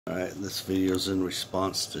Alright, this video is in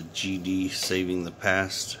response to GD Saving the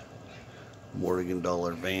Past Morgan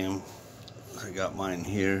Dollar van. I got mine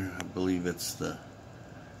here. I believe it's the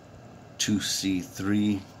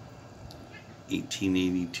 2C3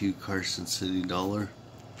 1882 Carson City Dollar.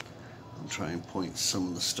 I'll try and point some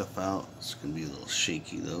of the stuff out. It's going to be a little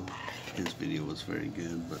shaky though. His video was very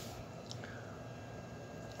good, but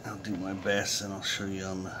I'll do my best and I'll show you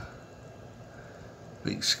on the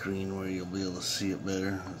big screen where you'll be able to see it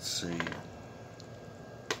better. Let's see.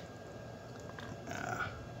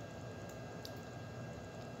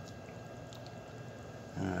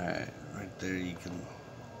 Alright, right there you can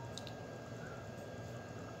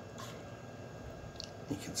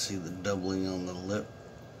see the doubling on the lip.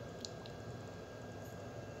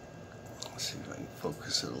 Let's see if I can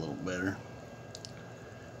focus it a little better.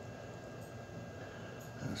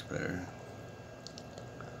 That's better.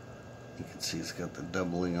 You can see it's got the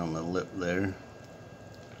doubling on the lip there.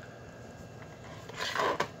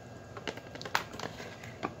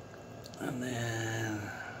 And then,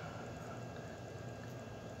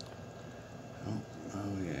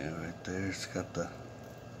 oh yeah, right there it's got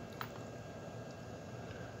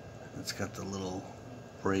the little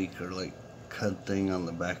break or like cut thing on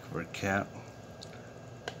the back of her cap.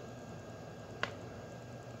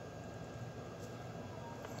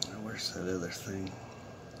 Where's that other thing?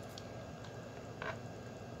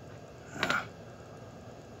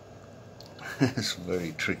 It's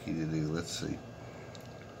very tricky to do. Let's see.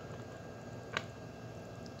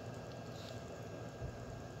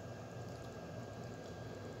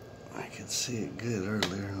 I could see it good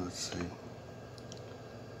earlier. Let's see.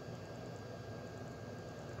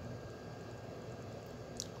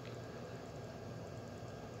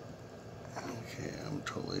 Okay, I'm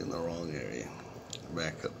totally in the wrong area.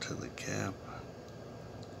 Back up to the cap.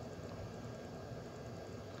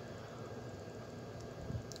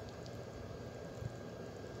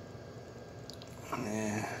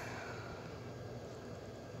 Yeah.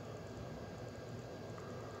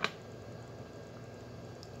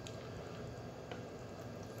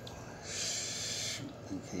 Shoot,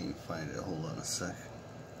 I can't find it. Hold on a sec.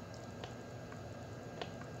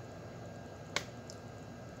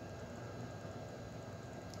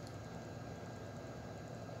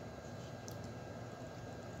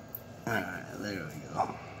 Alright, there we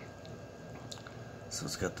go. So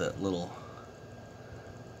it's got that little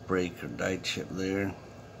break or die chip there.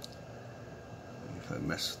 If I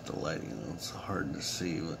mess with the lighting, it's hard to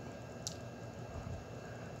see, but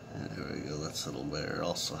there we go, that's a little better. It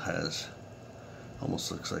also has,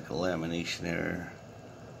 almost looks like a lamination error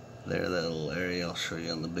there, that little area. I'll show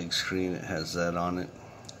you on the big screen. It has that on it.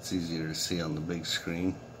 It's easier to see on the big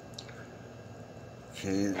screen.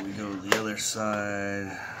 Okay, then we go to the other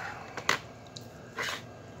side.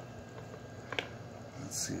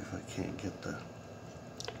 Let's see if I can't get the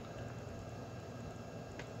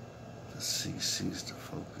CCs to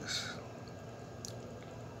focus.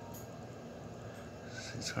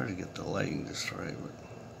 See, it's hard to get the lighting just right, but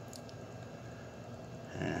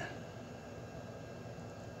you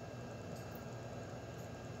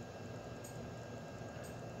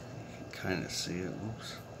can kind of see it.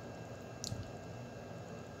 Oops,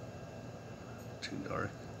 too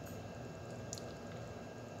dark.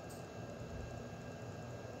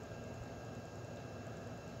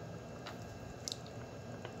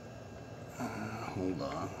 Hold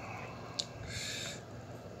on.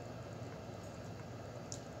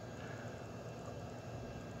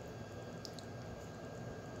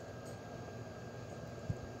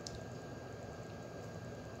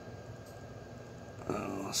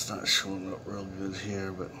 Oh, it's not showing up real good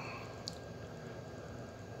here, but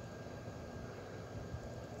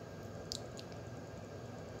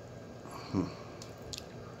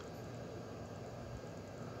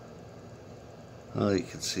oh, you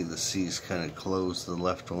can see the C's kind of closed, the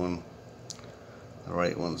left one. The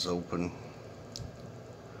right one's open.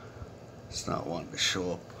 It's not wanting to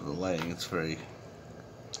show up with the lighting. It's very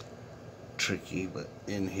tricky, but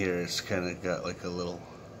in here it's kind of got like a little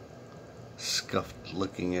scuffed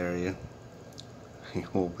looking area. You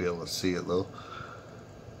won't be able to see it though.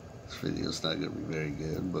 This video's not going to be very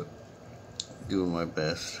good, but doing my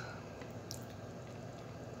best.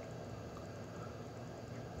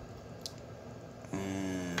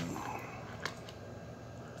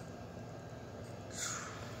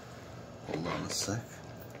 Hold on a sec.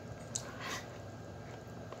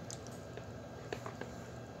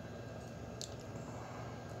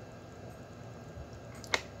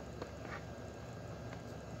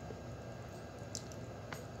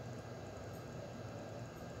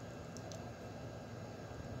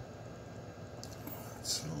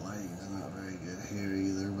 So the lighting's not very good here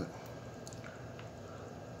either,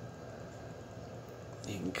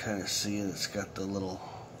 can kind of see it. It's got the little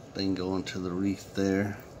thing going to the wreath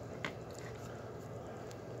there.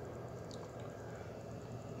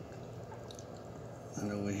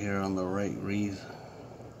 And over here on the right wreath.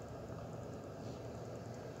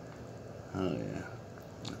 Oh yeah,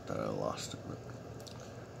 I thought I lost it, but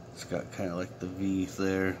it's got kind of like the V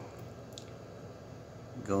there.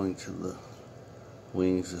 Going to the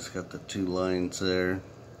wings, it's got the two lines there.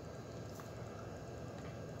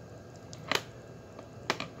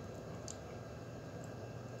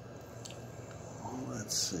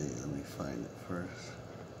 Let's see, let me find it first.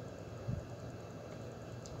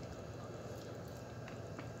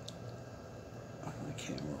 The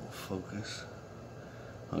camera will focus.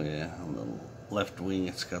 Oh yeah, on the left wing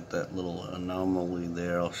it's got that little anomaly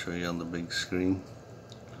there. I'll show you on the big screen.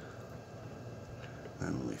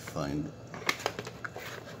 And let me find it.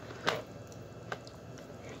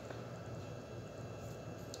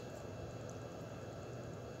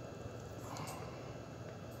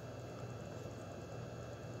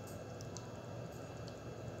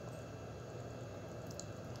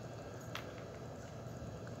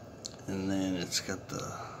 And then it's got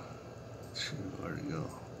the, shoot, where'd it go?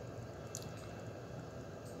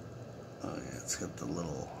 Oh yeah, it's got the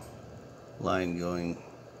little line going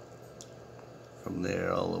from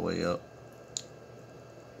there all the way up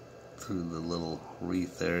through the little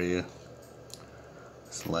wreath area.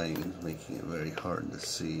 This lighting is making it very hard to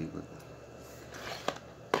see,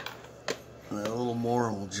 but a little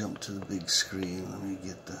more we'll jump to the big screen. Let me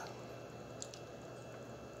get the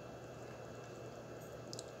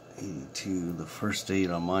 82. The first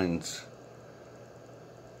 8 on mine's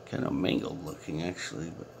kind of mangled looking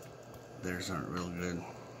actually, but theirs aren't real good.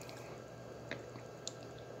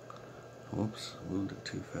 Whoops, moved it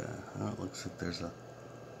too fast. Oh, it looks like there's a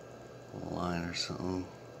line or something.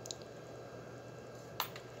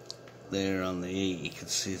 There on the 8, you can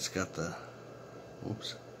see it's got the,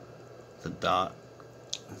 whoops, the dot.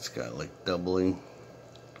 It's got like doubling.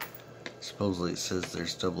 Supposedly it says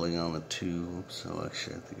there's doubling on the 2. Oops, so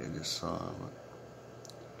actually I think I just saw it.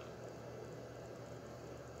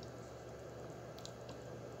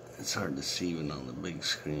 It's hard to see even on the big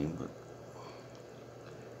screen, but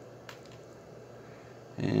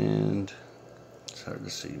and it's hard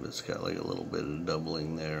to see, but it's got like a little bit of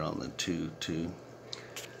doubling there on the 2 too.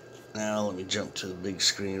 Now let me jump to the big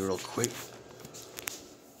screen real quick.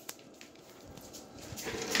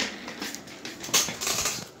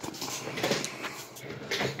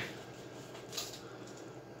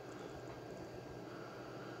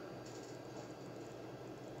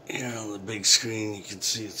 Here on the big screen you can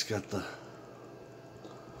see it's got the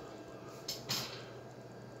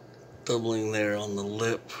doubling there on the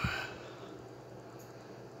lip.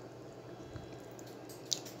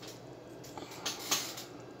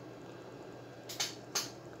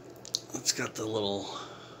 It's got the little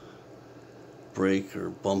break or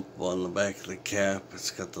bump on the back of the cap.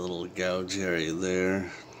 It's got the little gouge area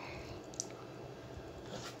there.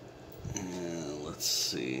 And let's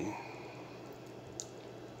see.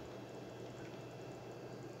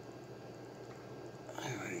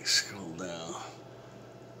 Scroll down.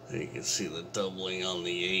 There you can see the doubling on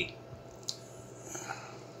the 8.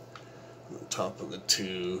 On the top of the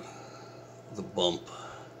 2, the bump.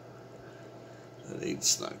 That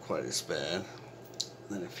 8's not quite as bad.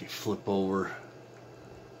 Then if you flip over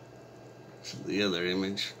to the other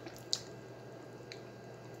image,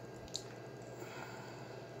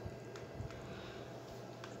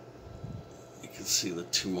 you can see the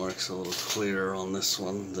 2 marks a little clearer on this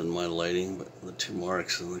one than my lighting, but the 2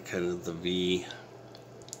 marks and the kind of the V.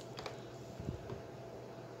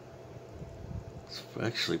 It's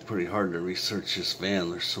actually pretty hard to research this van.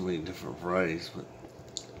 There's so many different varieties, but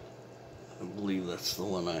I believe that's the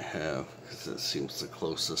one I have because that seems the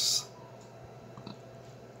closest.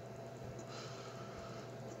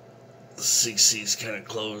 The CC's kind of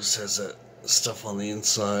closed, has that stuff on the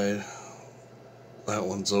inside. That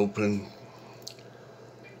one's open.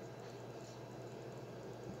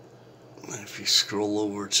 And if you scroll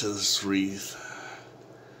over to this wreath,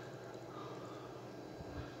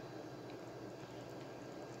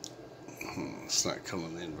 it's not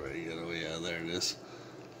coming in very good. Oh yeah, there it is.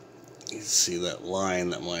 You can see that line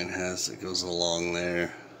that mine has that goes along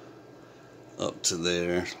there, up to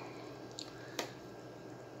there.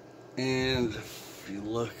 And if you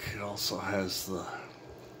look, it also has the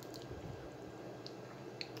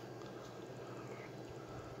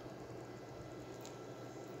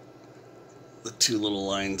 2 little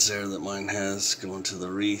lines there that mine has going to the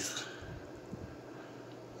wreath.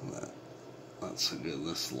 Not so good,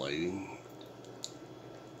 this lighting.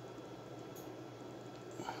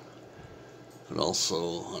 But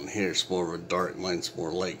also on here it's more of a dark, mine's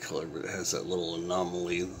more light color, but it has that little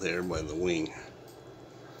anomaly there by the wing.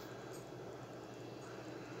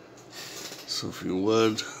 So if you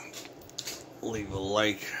would, leave a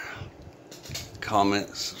like,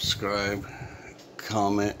 comment, subscribe,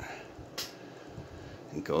 comment,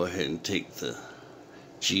 and go ahead and take the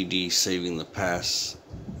GD Saving the Past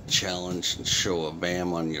challenge and show a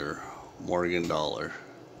BAM on your Morgan dollar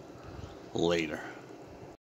later.